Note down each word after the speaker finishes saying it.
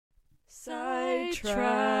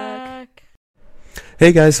Sidetrack.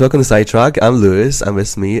 Hey guys, welcome to Sidetrack. I'm Lewis, and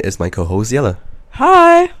with me is my co-host Yella.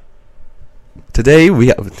 Hi. Today we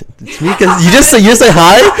have. You say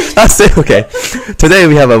hi. That's it. Okay. Today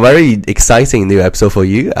we have a very exciting new episode for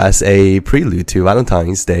you as a prelude to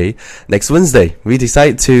Valentine's Day next Wednesday. We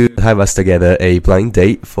decided to have us together a blind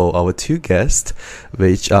date for our two guests,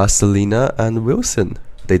 which are Selena and Wilson.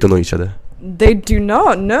 They don't know each other. They do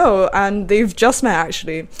not know, and they've just met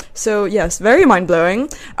actually. So yes, very mind-blowing.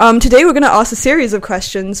 Today we're going to ask a series of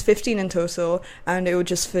questions, 15 in total, and it will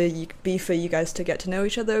just be for you guys to get to know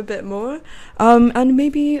each other a bit more. And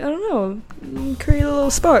maybe, I don't know, create a little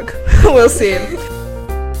spark. We'll see.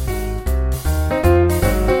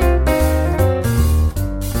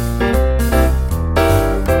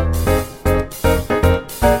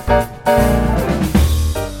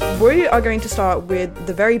 We are going to start with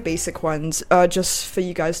the very basic ones, just for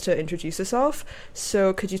you guys to introduce yourself.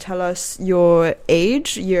 So could you tell us your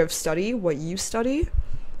age, year of study, what you study?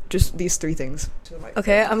 Just these three things.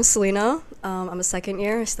 Okay, I'm Selena. I'm a second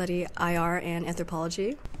year. I study IR and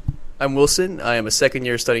anthropology. I'm Wilson. I am a second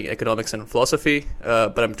year studying economics and philosophy,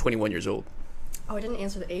 but I'm 21 years old. Oh, I didn't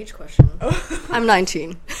answer the age question. I'm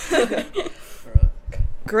 19.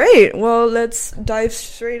 Great. Well, let's dive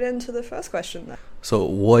straight into the first question then. So,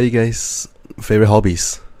 what are you guys' favorite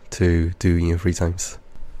hobbies to do in your free times?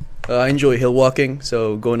 I enjoy hill walking,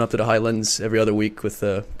 so going up to the Highlands every other week with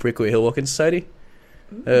the Prelude Hill Walking Society.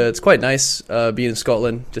 It's quite nice being in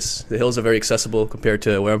Scotland. Just the hills are very accessible compared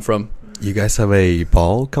to where I'm from. You guys have a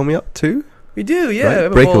ball coming up too? We do, yeah. Right? We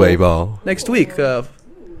have a Breakaway ball. next week,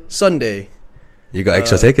 Sunday. You got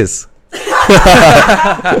extra tickets?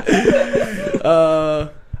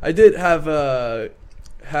 I did have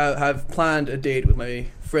planned a date with my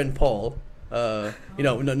friend Paul. Not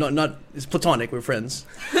it's platonic. We're friends,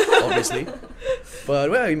 obviously, but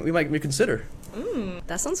well, we might reconsider.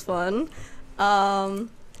 That sounds fun.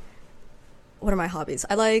 What are my hobbies?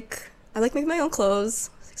 I like making my own clothes.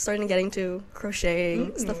 Starting getting to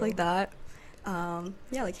crocheting, stuff like that.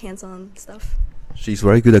 Like hands-on stuff. She's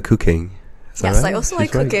very good at cooking. Is that Yes, right? I also She's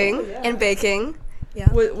like right. cooking and baking. Yeah.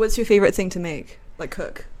 What's your favorite thing to make? Like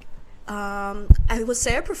cook? I would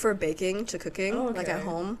say I prefer baking to cooking, like at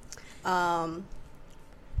home. I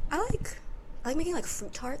like making like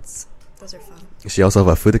fruit tarts. Those are fun. She also have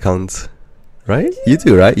a food account, right? You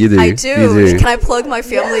do, right? You do. I do. You do. Can I plug my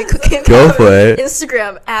family cooking Go account? for it.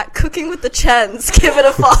 Instagram at Cooking with the Chens. Give it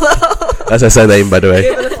a follow. That's her name, by the way.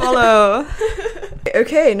 Give it a follow.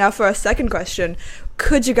 Okay, now for our second question.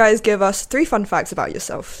 Could you guys give us 3 fun facts about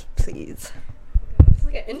yourself, please? It's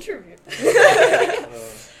like an interview.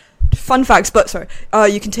 Fun facts, but sorry.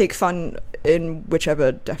 You can take fun in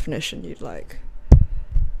whichever definition you'd like.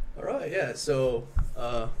 All right, yeah. So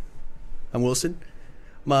I'm Wilson.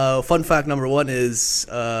 My fun fact number 1 is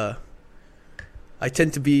I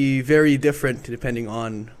tend to be very different depending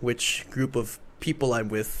on which group of people I'm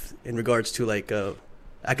with in regards to like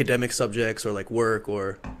academic subjects or like work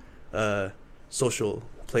or social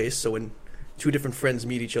place. So when 2 different friends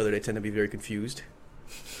meet each other, they tend to be very confused.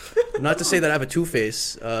 Not to say that I have a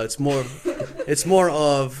two-face. It's more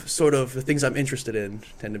of sort of the things I'm interested in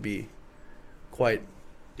tend to be quite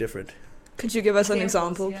different. Could you give us an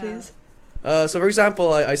Examples, example, yeah. please? So, for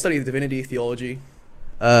example, I study divinity, theology.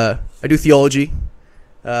 I do theology,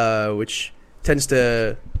 which tends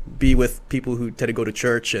to be with people who tend to go to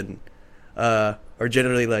church and are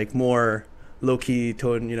generally like more low-key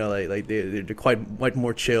tone. Like they're quite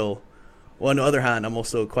more chill. Well, on the other hand, I'm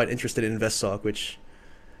also quite interested in InvestSoc,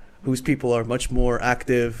 whose people are much more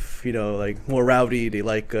active. Like more rowdy. They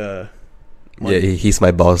like. Yeah, he's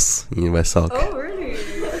my boss in InvestSoc. Oh, really?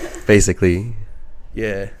 Basically.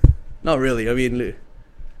 Yeah, not really. I mean,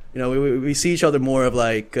 we see each other more of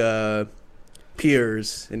like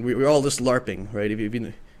peers, and we're all just LARPing, right? If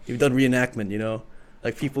you've done reenactment,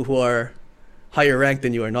 like people who are higher ranked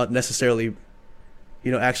than you are not necessarily,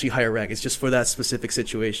 actually higher rank. It's just for that specific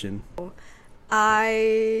situation.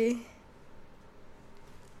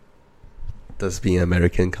 Does being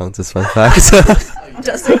American count as fun fact?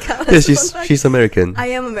 Doesn't count Yeah, as a fun fact. she's American. I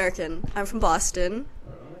am American. I'm from Boston.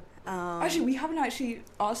 Actually, we haven't actually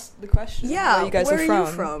asked the question. Yeah, where you guys where are are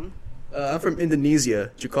you from? I'm from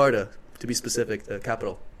Indonesia, Jakarta, to be specific, the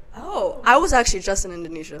capital. Oh, I was actually just in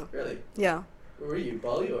Indonesia. Really? Yeah. Where were you,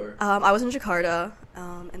 Bali or? I was in Jakarta,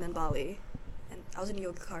 and then Bali, and I was in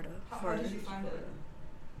Yogyakarta. How did you find it?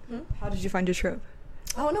 How did you find your trip?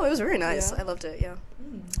 Oh no, it was very nice. Yeah? I loved it. Yeah,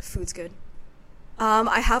 food's good.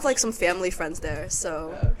 I have like some family friends there,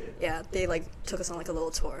 so yeah, they like took us on like a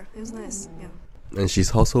little tour. It was nice. Yeah. And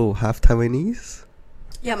she's also half Taiwanese?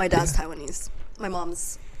 Yeah, my dad's Taiwanese. My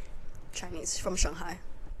mom's Chinese from Shanghai.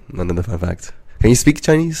 Another fun fact. Can you speak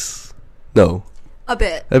Chinese? No. A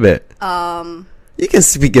bit. A bit. Um, You can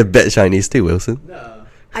speak a bit Chinese too, Wilson. No.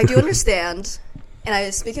 I do understand, and I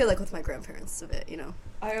speak it like with my grandparents a bit, you know.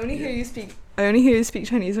 I only hear you speak. I only hear you speak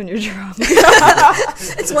Chinese when you're drunk.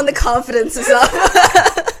 It's when the confidence is up.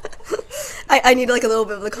 I need like a little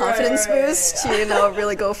bit of the confidence boost to, you know,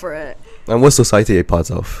 really go for it. And what society are you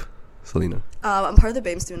part of, Selena? I'm part of the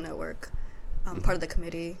BAME Student Network. I'm part of the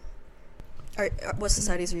committee. What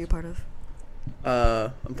societies are you part of?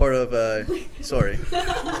 I'm part of. Sorry.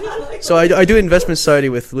 So I do investment society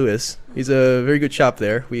with Lewis. He's a very good chap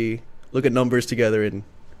there. We look at numbers together and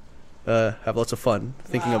have lots of fun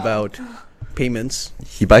thinking about payments.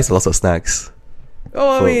 He buys lots of snacks.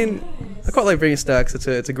 Oh, I Cool. mean, I quite like bringing stacks.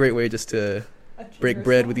 It's a great way just to break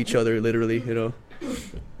bread with each other, literally, you know.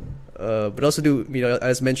 But also do, you know,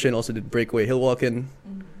 as mentioned, also did breakaway hill walking.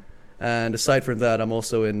 And aside from that, I'm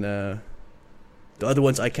also in the other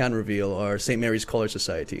ones I can reveal are St. Mary's College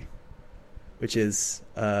Society, which is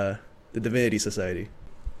the Divinity Society.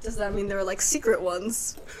 Does that mean there are like secret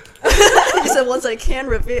ones? You said ones I can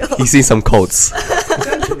reveal. He's seen some quotes.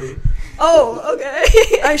 Essentially. Oh,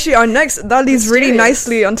 okay. Actually, that leads really Mysterious.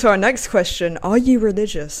 nicely onto our next question. Are you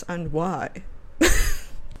religious and why?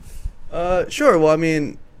 Sure. Well, I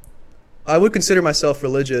mean, I would consider myself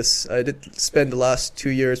religious. I did spend the last 2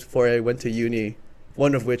 years before I went to uni,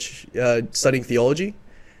 one of which studying theology.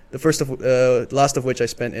 The last of which I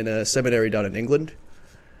spent in a seminary down in England.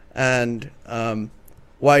 And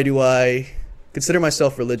why do I consider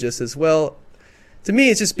myself religious as well? To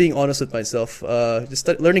me, it's just being honest with myself.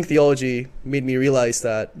 Learning theology made me realize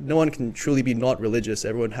that no one can truly be not religious.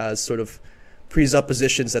 Everyone has sort of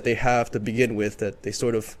presuppositions that they have to begin with that they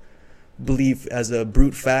sort of believe as a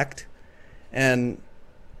brute fact. And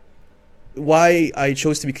why I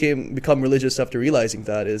chose to become religious after realizing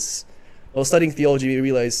that is, while studying theology, I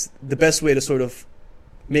realized the best way to sort of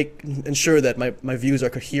ensure that my views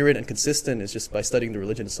are coherent and consistent is just by studying the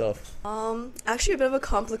religion itself. Actually a bit of a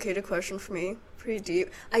complicated question for me. Pretty deep.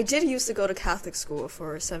 I did used to go to Catholic school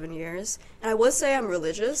for 7 years, and I would say I'm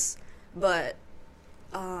religious, but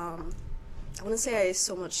I wouldn't say I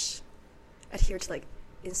so much adhere to like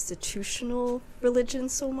institutional religion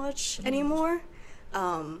so much anymore.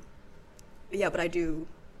 Yeah, but I do,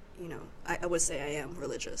 you know, I would say I am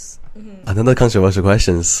religious. Another controversial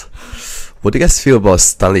questions. What do you guys feel about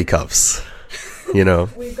Stanley Cups? You know,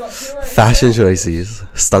 We've got two right fashion choices.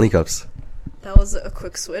 Stanley Cups. That was a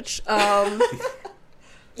quick switch.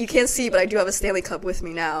 You can't see, but I do have a Stanley Cup with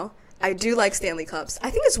me now. I do like Stanley Cups.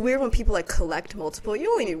 I think it's weird when people like collect multiple.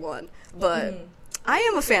 You only need one, but I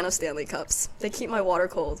am a fan of Stanley Cups. They keep my water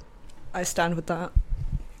cold. I stand with that.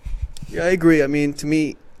 Yeah, I agree. I mean, to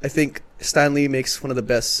me, I think Stanley makes one of the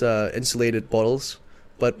best insulated bottles.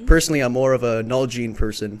 But personally, I'm more of a Nalgene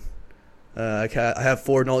person. I have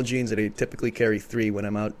 4 Nalgenes, and I typically carry 3 when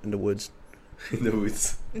I'm out in the woods. In the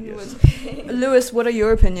woods. Lewis, what are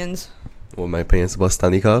your opinions? What my opinions about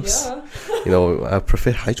Stanley Cups? You know, I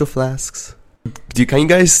prefer hydro flasks. Can you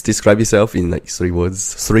guys describe yourself in like 3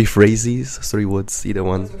 words, 3 phrases, 3 words, either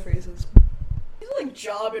one? Phrases. These are like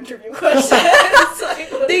job interview questions.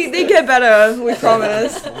 Like, They get better, we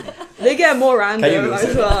promise. They get more Can you random lose as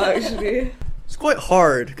it? well, actually. It's quite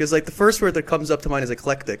hard because like the first word that comes up to mind is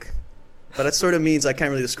eclectic, but that sort of means I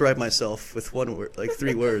can't really describe myself with one word, like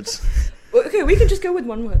 3 words. Well, okay, we can just go with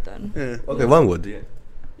one word then. Yeah. Okay, one word.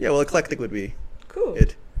 Yeah, well, eclectic would be Cool.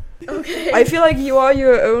 it. okay. I feel like you are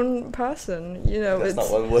your own person. You know, That's it's not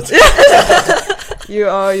one word. you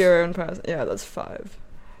are your own person. Yeah, that's 5.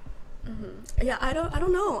 Yeah, I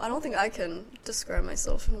don't know. I don't think I can describe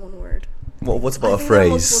myself in one word. What's I about a think there are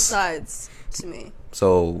multiple phrase? sides to me.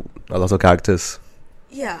 So, a lot of characters.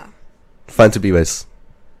 Yeah, Fun to be with.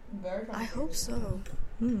 I hope so.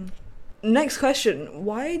 Next question.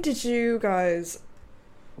 Why did you guys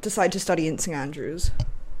decide to study in St. Andrews?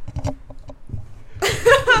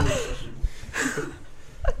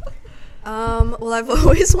 Well, I've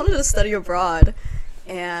always wanted to study abroad,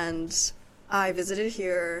 and I visited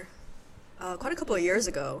here quite a couple of years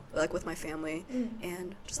ago, like with my family,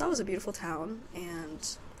 and just thought it was a beautiful town,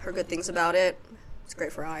 and heard good things about it. It's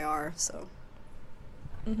great for IR, so.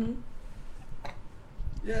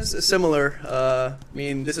 Yes, similar. I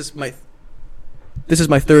mean, this is my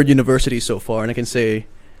 3rd university so far, and I can say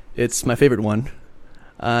it's my favorite one.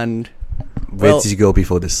 And Where well, did you go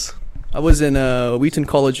before this? I was in Wheaton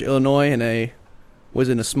College, Illinois, and I was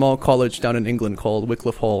in a small college down in England called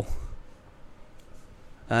Wycliffe Hall.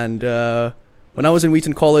 And when I was in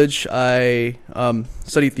Wheaton College, I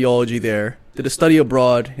studied theology there, did a study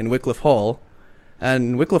abroad in Wycliffe Hall,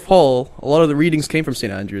 And Wycliffe Hall, a lot of the readings came from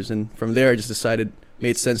St. Andrews, and from there I just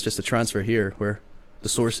made sense just to transfer here, where the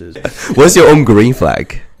source is. What's your own green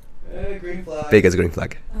flag? Green flag. Big as a green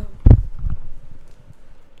flag.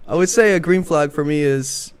 I would say a green flag for me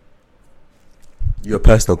is Your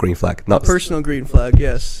personal green flag, not personal green flag,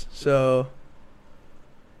 yes. So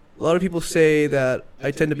a lot of people say that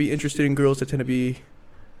I tend to be interested in girls that tend to be,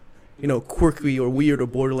 quirky or weird or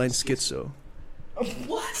borderline schizo.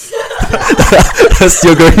 What? That's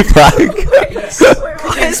your green flag.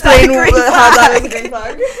 Explain how that is a green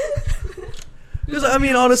flag. Because,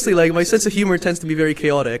 honestly, like, my sense of humor tends to be very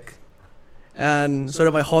chaotic. And sort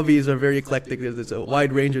of my hobbies are very eclectic. There's a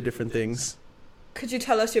wide range of different things. Could you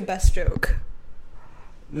tell us your best joke?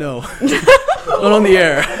 No. Not on the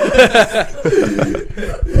air.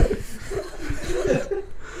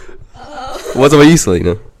 What about you,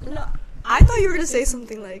 Selena? No, I thought you were gonna say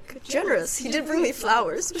something like generous. He did bring me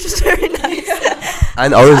flowers, which is very nice.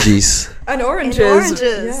 And oranges. And oranges.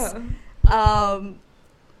 oranges. Yeah.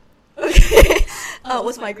 Okay.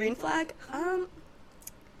 What's my green flag? I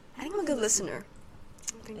think I'm a good listener.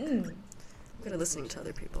 I think I'm good at listening to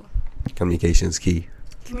other people. Communication is key.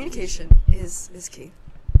 Communication is key.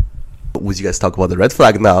 Would you guys talk about the red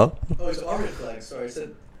flag now? Oh, it's our red flag. Sorry, I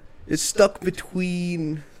said it's stuck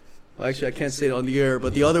between. Well, actually, I can't say it on the air,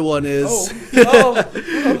 but the other one is.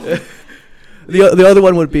 The other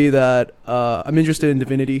one would be that I'm interested in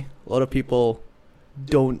divinity. A lot of people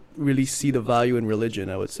don't really see the value in religion,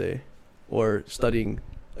 I would say, or studying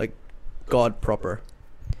like God proper.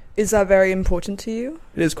 Is that very important to you?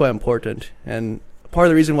 It is quite important, and part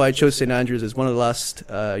of the reason why I chose St. Andrews is one of the last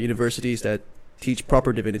universities that teach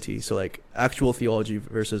proper divinity, so like actual theology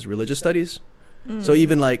versus religious studies. So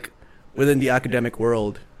even like within the academic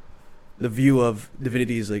world, the view of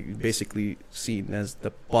divinity is like basically seen as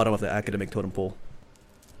the bottom of the academic totem pole.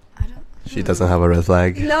 I don't. She doesn't have a red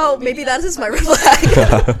flag. No, maybe that is my red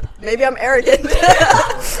flag. Maybe I'm arrogant. No,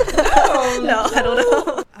 I don't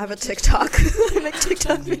know. I have a TikTok. I make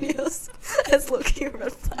TikTok videos. That's low-key a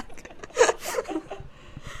red flag.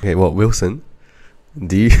 Okay, well, Wilson,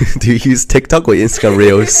 do you use TikTok or Instagram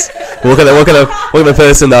Reels? What kind of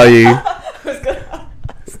person are you?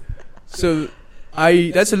 So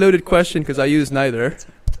that's a loaded question because I use neither.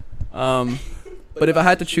 But if I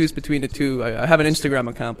had to choose between the two, I have an Instagram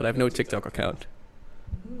account, but I have no TikTok account.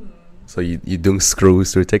 So you don't scroll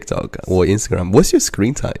through TikTok or Instagram. What's your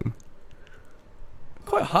screen time?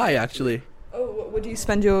 Quite high, actually. Oh, what do you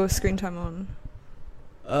spend your screen time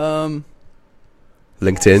on?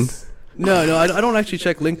 LinkedIn? No, I don't actually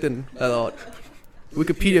check LinkedIn a lot.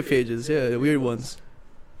 Wikipedia pages, yeah, the weird ones.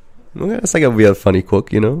 Okay, that's like a weird, funny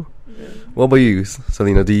quirk, What about you,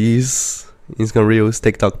 Selena? Do you use Instagram Reels,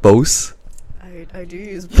 TikTok, both? I do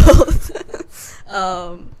use both.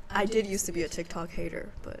 I did used to be a TikTok hater,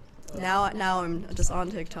 but now I'm just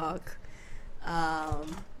on TikTok.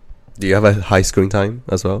 Do you have a high screen time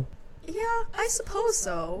as well? Yeah, I suppose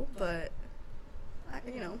so, but I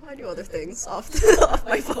do other things off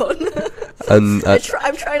my phone. And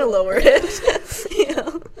I'm trying to lower it.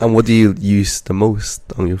 And what do you use the most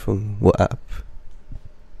on your phone? What app?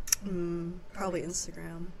 Probably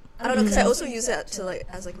Instagram. I don't know, because I also use it to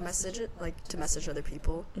message other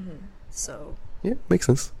people. So Yeah, makes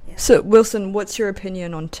sense. yeah. So, Wilson, what's your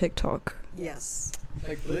opinion on TikTok? Yes.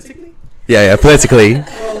 Like politically? Yeah, politically. Ooh,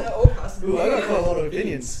 I got quite a lot of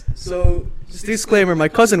opinions. So, just disclaimer, my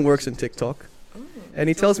cousin works in TikTok. And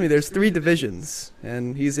he tells me there's 3 divisions.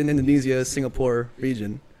 And he's in Indonesia, Singapore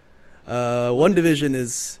region. One division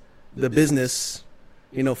is the business,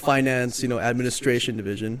 finance, administration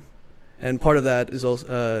division. And part of that is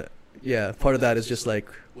also, part of that is just like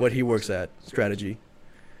what he works at, strategy.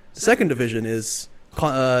 The second division is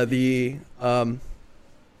the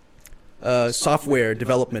software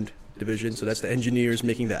development division, so that's the engineers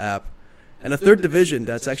making the app. And a third division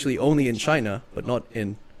that's actually only in China, but not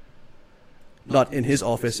in his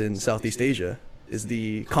office in Southeast Asia, is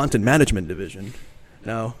the content management division.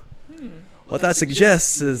 Now, what that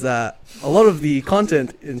suggests is that a lot of the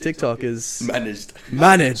content in TikTok is Managed.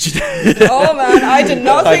 Oh man, I did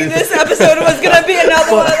not think this episode was gonna be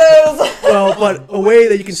another one of those. Well, but a way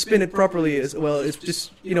that you can spin it properly is, it's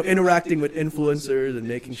just, interacting with influencers and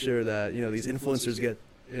making sure that, these influencers get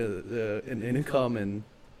an income and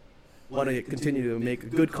want to continue to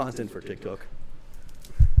make good content for TikTok.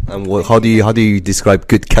 And how do you describe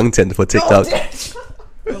good content for TikTok?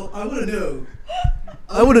 Well, I wouldn't know.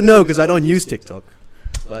 I wouldn't know because I don't use TikTok.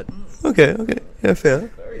 But Okay. Yeah, fair.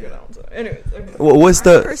 Very good answer. Anyways, okay. What's I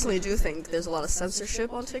the? personally do think there's a lot of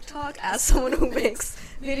censorship on TikTok as someone who makes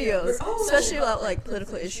videos, especially about like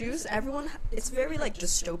political issues. It's very like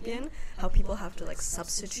dystopian how people have to like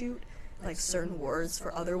substitute like certain words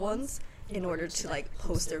for other ones in order to like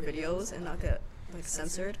post their videos and not get like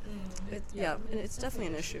censored. And it's definitely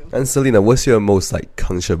an issue. And Selena, what's your most like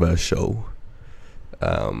controversial?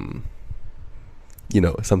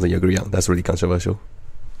 Something you agree on that's really controversial.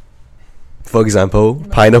 For example,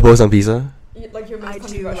 pineapples on pizza. Like your most I do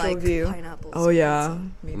controversial like view. pineapples. Oh yeah.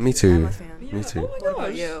 Me too. I'm a fan. Me too. Oh my What gosh.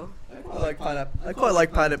 about you? I quite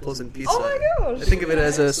like pineapples and pizza. Oh my gosh. I think of it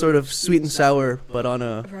as a sort of sweet and sour, but on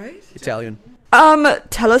a Right? Italian.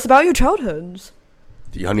 Tell us about your childhoods.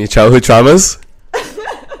 Do you have any childhood traumas?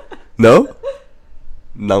 No?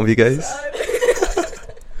 None of you guys?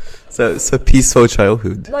 So it's a peaceful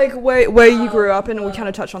childhood. Like where you grew up, and we kind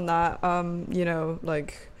of touch on that.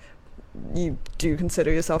 Like you do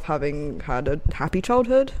consider yourself having had a happy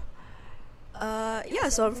childhood? Yeah,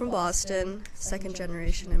 so I'm from Boston, second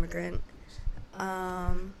generation immigrant.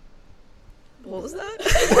 What was that?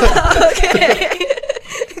 Okay.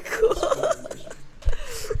 Cool.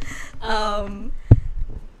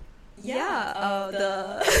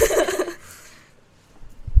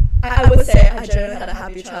 I would say I generally had a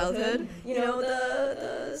happy childhood. You know,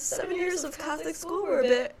 the 7 years of Catholic school were a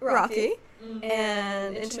bit rocky.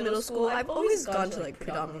 And into middle school, I've always gone to like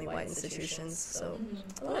predominantly white institutions, so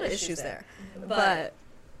a lot of issues there. But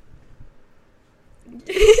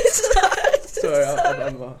Sorry,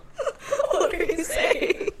 I'm what are you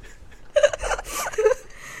saying?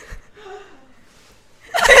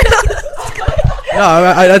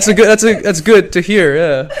 No, that's good to hear.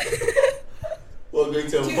 Yeah. We're going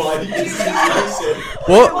to avoid this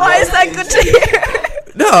What? Why is that good to hear?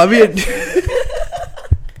 No, I mean.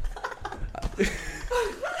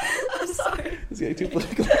 I'm sorry. It's getting too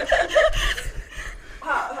political.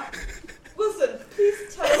 Listen,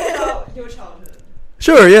 please tell us about your childhood.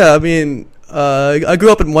 Sure, yeah. I mean, I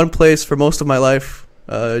grew up in one place for most of my life,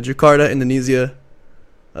 Jakarta, Indonesia.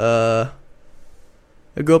 I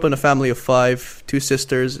grew up in a family of 5, 2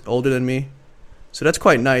 sisters older than me, so that's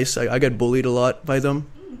quite nice. I get bullied a lot by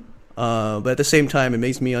them, but at the same time, it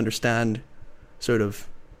makes me understand sort of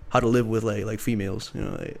how to live with like females, you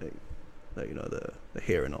know, like you know the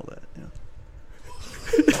hair and all that. You know.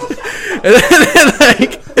 and then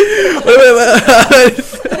like,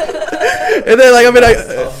 and then like I mean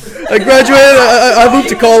I graduated. I moved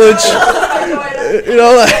to college. You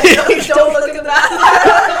know, like Don't look at that.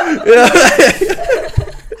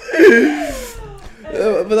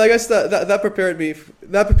 But I guess that prepared me.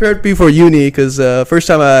 That prepared me for uni because first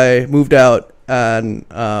time I moved out and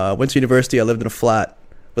went to university, I lived in a flat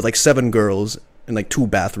with like 7 girls and like 2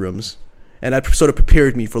 bathrooms, and that sort of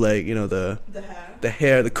prepared me for like, you know, the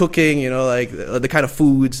hair, the cooking, you know, like the kind of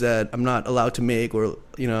foods that I'm not allowed to make, or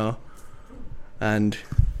you know, and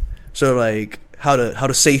sort of like how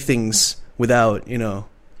to say things without, you know,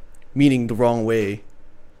 meaning the wrong way.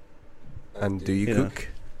 And do you cook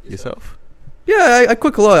yourself? Yeah, I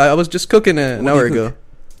cook a lot. I was just cooking an hour ago.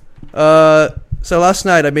 So last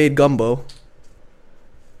night I made gumbo,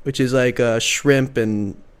 which is like shrimp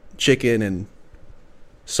and chicken and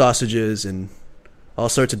sausages and all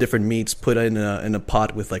sorts of different meats put in a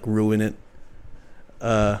pot with like roux in it.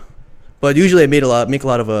 But usually I make a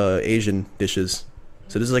lot of Asian dishes,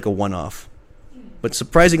 so this is like a one-off. But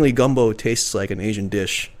surprisingly, gumbo tastes like an Asian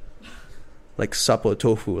dish, like sapo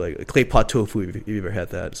tofu, like clay pot tofu. If you've ever had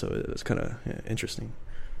that, so it's kind of interesting.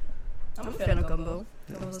 I'm a fan of gumbo.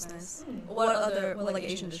 Gumbo's nice. What like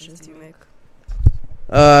Asian dishes do you make?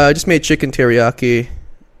 I just made chicken teriyaki.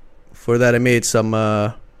 For that, I made some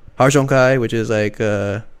harjongkai, which is like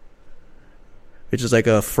a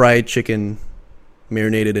fried chicken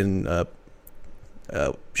marinated in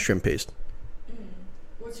shrimp paste.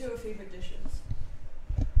 What's your favorite dishes?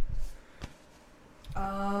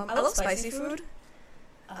 I love spicy food.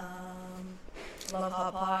 Love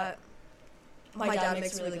hot pot. My dad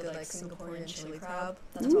makes really good like Singaporean chili crab.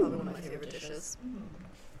 That's probably one of my favorite dishes.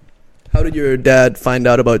 How did your dad find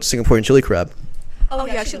out about Singaporean chili crab? Oh,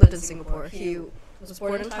 he actually lived in Singapore. He was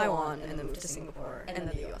born in Taiwan and then moved to Singapore and then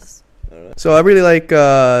the U.S. So I really like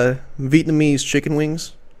Vietnamese chicken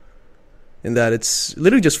wings, in that it's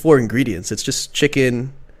literally just 4 ingredients. It's just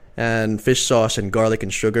chicken and fish sauce and garlic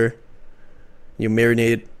and sugar. You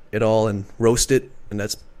marinate it all and roast it, and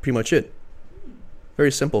that's pretty much it.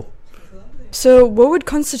 Very simple. So, what would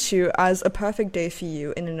constitute as a perfect day for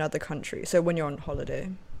you in another country? So, when you're on holiday.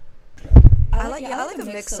 I like a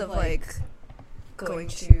mix of like going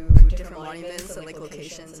to different monuments and like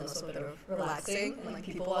locations and also a bit of relaxing and like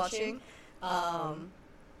people watching.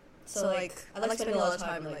 So like I like spending a lot of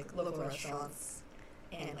time in like local restaurants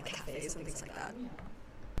and like cafes and things like that.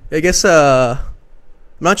 I guess I'm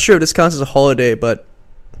not sure if this counts as a holiday, but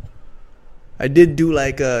I did do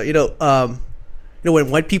like when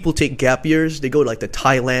white people take gap years, they go to like to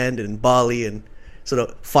Thailand and Bali and sort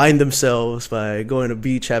of find themselves by going to the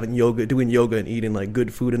beach, having yoga, doing yoga, and eating like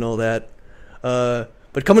good food and all that.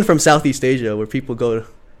 But coming from Southeast Asia, where people go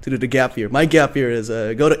to do the gap year, my gap year is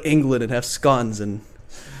go to England and have scones and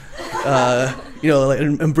like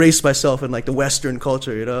embrace myself in like the Western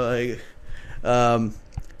culture.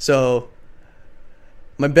 So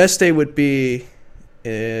my best day would be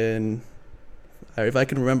in, if I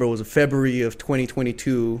can remember, it was February of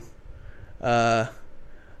 2022. I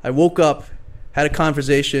woke up, had a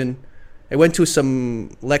conversation. I went to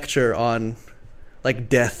some lecture on like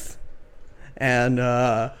death and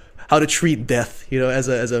how to treat death, as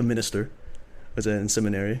a minister, in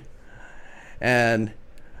seminary. And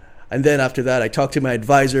then after that, I talked to my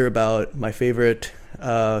advisor about my favorite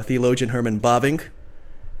theologian, Herman Bavinck.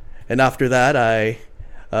 And after that, I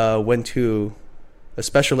went to a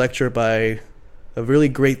special lecture by a really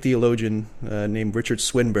great theologian named Richard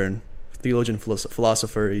Swinburne, theologian,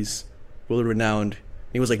 philosopher. He's really renowned.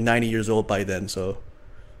 He was like 90 years old by then, so it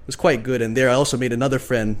was quite good. And there I also made another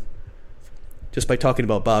friend just by talking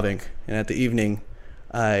about Bavinck. And at the evening,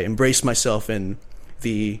 I embraced myself in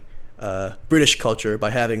the British culture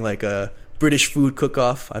by having like a British food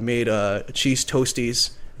cook-off. I made cheese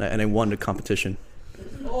toasties, and I won the competition.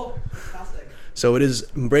 Oh, fantastic. So it is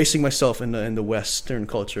embracing myself in the Western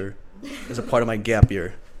culture as a part of my gap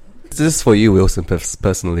year. This is for you, Wilson,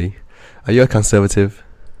 personally. Are you a conservative?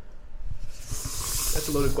 That's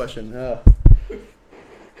a loaded question.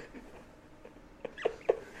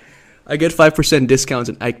 I get 5% discounts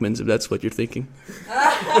at Eichmann's if that's what you're thinking.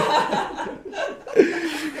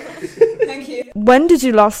 Thank you. When did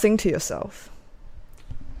you last sing to yourself?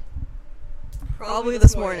 Probably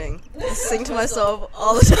this morning. I sing to myself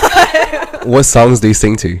all the time. What songs do you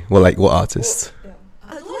sing to? What artists?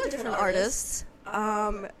 A lot of different artists.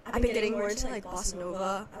 I've been getting more into like bossa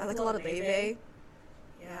nova. I like a lot of Bebe.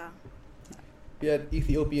 Yeah. You had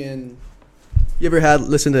Ethiopian. You ever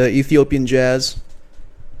listen to Ethiopian jazz?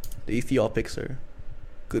 The Ethiopics are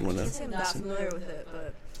good one. I can't say I'm that familiar with it,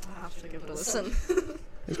 but I'll have to give it a listen.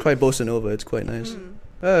 It's quite bossa nova. It's quite nice.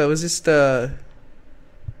 It was just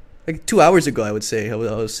like 2 hours ago, I would say. I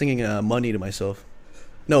was singing "Money" to myself.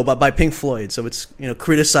 No, but by Pink Floyd. So it's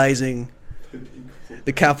criticizing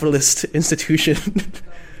the capitalist institution.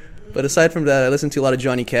 But aside from that, I listen to a lot of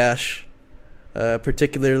Johnny Cash,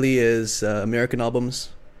 particularly his American albums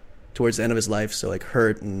towards the end of his life. So like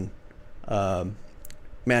 "Hurt" and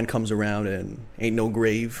 "Man Comes Around" and "Ain't No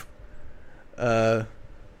Grave."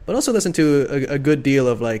 But also listen to a good deal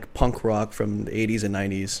of like punk rock from the 80s and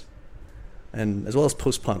 90s, and as well as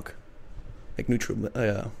post-punk, like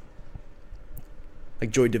like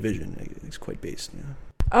Joy Division. It's quite based.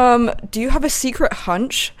 Yeah. Do you have a secret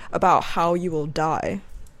hunch about how you will die?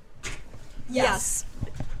 Yes.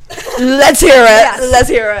 Let's hear it. Yes. Let's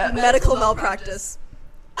hear it. Medical malpractice.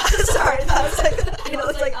 Sorry, that was like, I know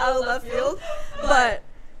it's like out of left field, but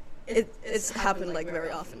it's happened like very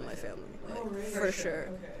often in my family, like, for sure.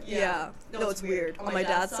 Okay. Yeah. No, it's weird. On my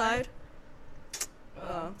dad's side,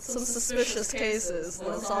 some suspicious cases.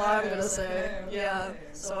 That's all I'm gonna say. Yeah.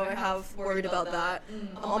 So I have worried about that.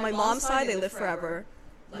 On my mom's side, they live forever,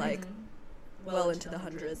 like well into the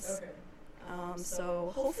hundreds.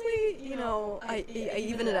 So hopefully, I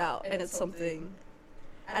even it out, and it's something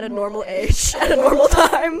at a normal age, at a normal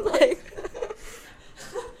time, like.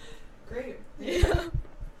 Great. Yeah.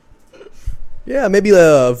 Yeah, maybe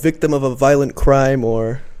a victim of a violent crime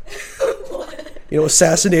or,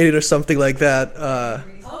 assassinated or something like that.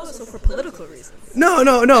 So for political reasons. No. I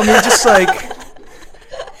mean, just like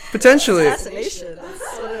potentially. Assassination.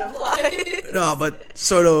 That's what it implies. No, but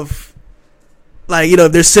sort of like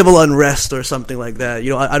if there's civil unrest or something like that.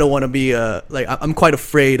 I don't want to be I'm quite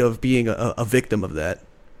afraid of being a victim of that.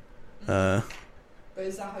 But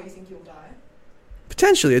is that how you think you'll die?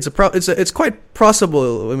 Potentially, it's quite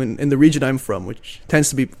possible. I mean, in the region I'm from, which tends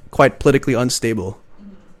to be quite politically unstable.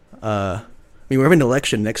 I mean, we're having an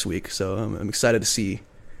election next week, so I'm excited to see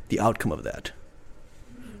the outcome of that.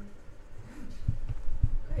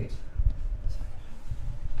 Great.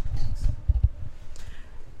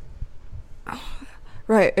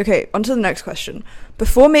 Right, okay, on to the next question.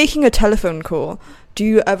 Before making a telephone call, do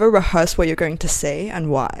you ever rehearse what you're going to say and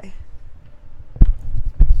why?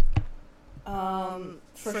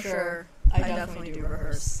 For sure. I definitely do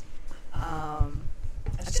rehearse. I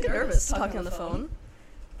just get nervous talking on the phone.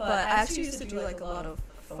 But I actually used to do like a lot of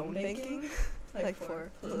phone banking. like for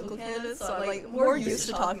political candidates, so I'm like more used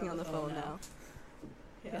to talking on the phone now.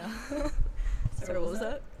 Yeah. Sorry, what was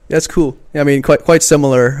that? That's cool. Yeah, I mean, quite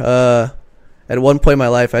similar. At one point in my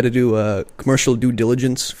life, I had to do commercial due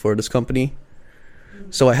diligence for this company,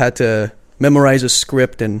 so I had to memorize a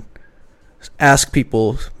script and ask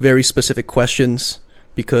people very specific questions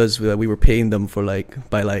because we were paying them for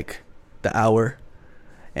by the hour,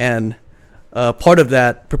 and part of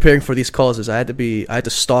that preparing for these calls is I had to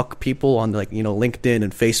stalk people on LinkedIn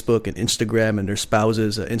and Facebook and Instagram and their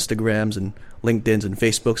spouses' Instagrams and LinkedIn's and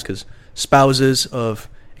Facebooks, because spouses of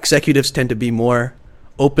executives tend to be more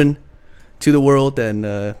open to the world than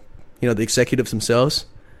the executives themselves,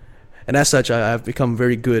 and as such I've become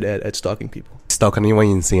very good at stalking people. Stalk anyone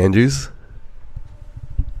in St. Andrews?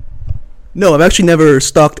 No, I've actually never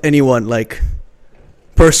stalked anyone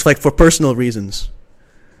for personal reasons.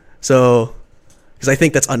 So, because I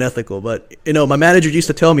think that's unethical. But my manager used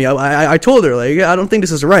to tell me. I told her I don't think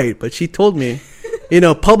this is right, but she told me,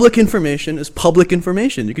 public information is public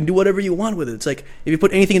information. You can do whatever you want with it. It's like if you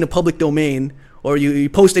put anything in the public domain or you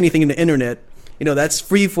post anything in the internet, that's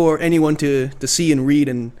free for anyone to see and read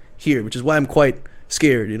and hear. Which is why I'm quite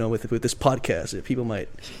scared, with this podcast, that people might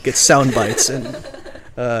get sound bites and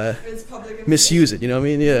misuse it. You know what I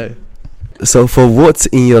mean? Yeah. So, for what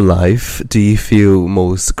in your life do you feel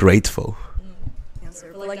most grateful?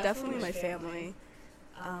 Answer, but definitely my family.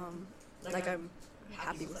 I'm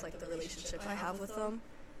happy with the relationship I have with them.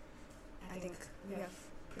 I think we have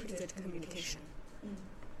pretty good communication.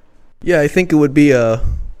 Yeah, I think it would be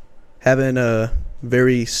having a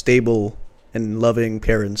very stable and loving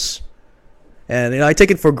parents, and I take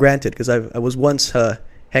it for granted because I was once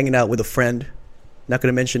hanging out with a friend. Not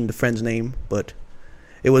going to mention the friend's name, but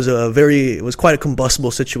it was quite a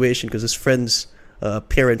combustible situation because this friend's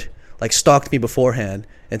parent stalked me beforehand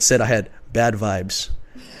and said I had bad vibes,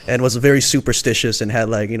 and was very superstitious and had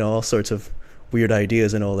all sorts of weird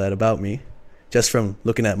ideas and all that about me, just from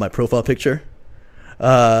looking at my profile picture. Is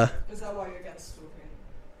that why you're against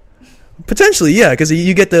stalking? Potentially, yeah, because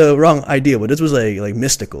you get the wrong idea, but this was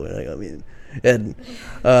mystical. And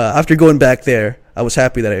after going back there, I was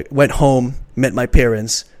happy that I went home, met my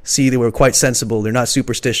parents, see they were quite sensible, they're not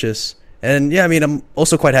superstitious, and yeah, I'm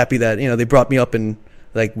also quite happy that they brought me up in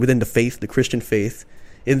within the faith, the Christian faith,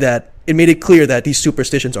 in that it made it clear that these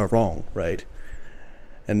superstitions are wrong, right,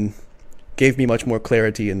 and gave me much more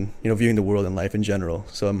clarity in viewing the world and life in general.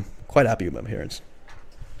 So I'm quite happy with my parents.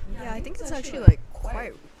 Yeah, I think it's actually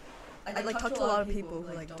quite. I talk to a lot of people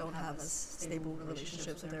who don't have as stable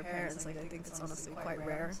relationships with their parents. I think it's honestly quite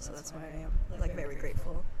rare, so that's why I am very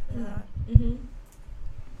grateful for that. Mm-hmm.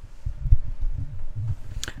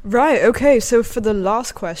 Right, okay, so for the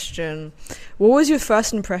last question, what was your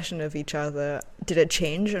first impression of each other? Did it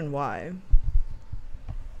change, and why?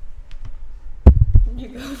 You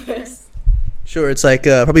go first. Sure, it's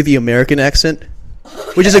probably the American accent,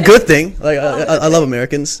 which is a good thing. I love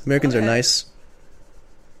Americans. Americans are nice.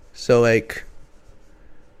 So Wait,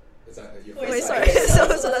 sorry. so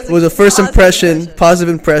that's it was a first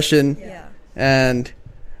positive impression. Yeah. And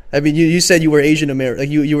I mean, you said you were Asian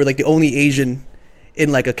American, you were the only Asian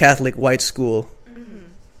in a Catholic white school. Mm-hmm.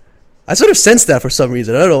 I sort of sensed that for some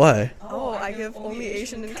reason. I don't know why. Oh, I give only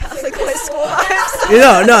Asian in Catholic white school vibes.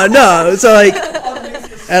 No. So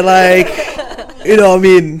and I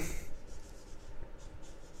mean,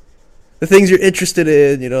 the things you're interested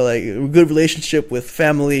in, a good relationship with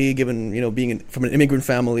family, given being from an immigrant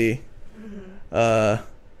family, Mm-hmm.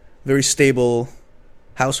 very stable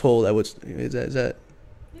household. Is that?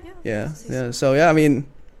 Yeah. So yeah, I mean,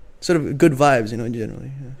 sort of good vibes,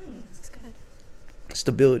 generally. Yeah. That's good.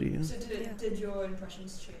 Stability. So did your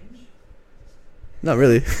impressions change? Not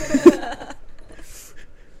really.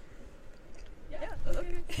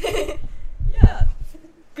 Okay. Yeah.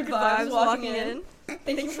 Good vibes walking in.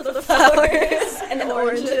 Thank you for the flowers and the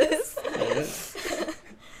oranges.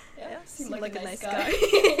 Yeah, seemed like a nice guy.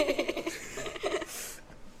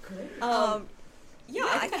 Yeah,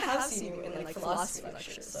 I think I have seen you in philosophy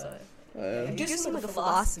lectures. So you do seem like a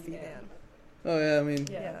philosophy man. Oh yeah, I mean.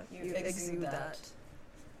 Yeah, you exude that.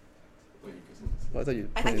 I thought you.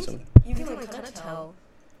 I think you can kind of tell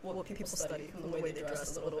what people study from the way they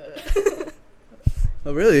dress a little bit.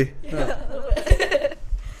 Oh really? Yeah, a little bit.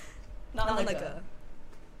 Not like a.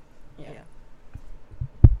 Yeah.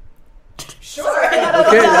 Sure.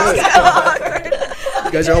 Okay.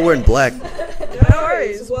 You guys are all wearing black. No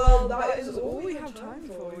worries. Well, that is all we have time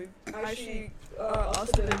for. We've actually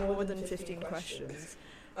asked a bit more than 15 questions.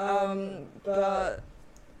 But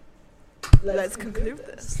let's conclude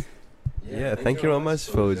this. Yeah, thank you very much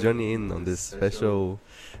for joining in on this special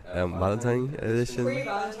Valentine edition.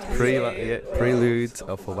 Prelude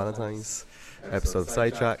for Valentine's episode of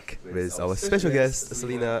Sidetrack with our special guests,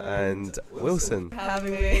 Selena and Wilson.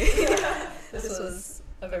 Having me. This was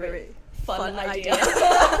a very fun idea.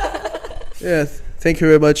 Yeah, thank you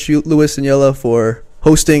very much, Lewis and Yella, for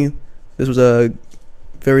hosting. This was a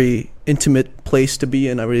very intimate place to be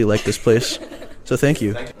in. I really like this place. So thank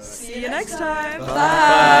you. See you next time.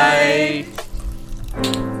 Bye.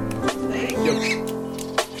 Thank you.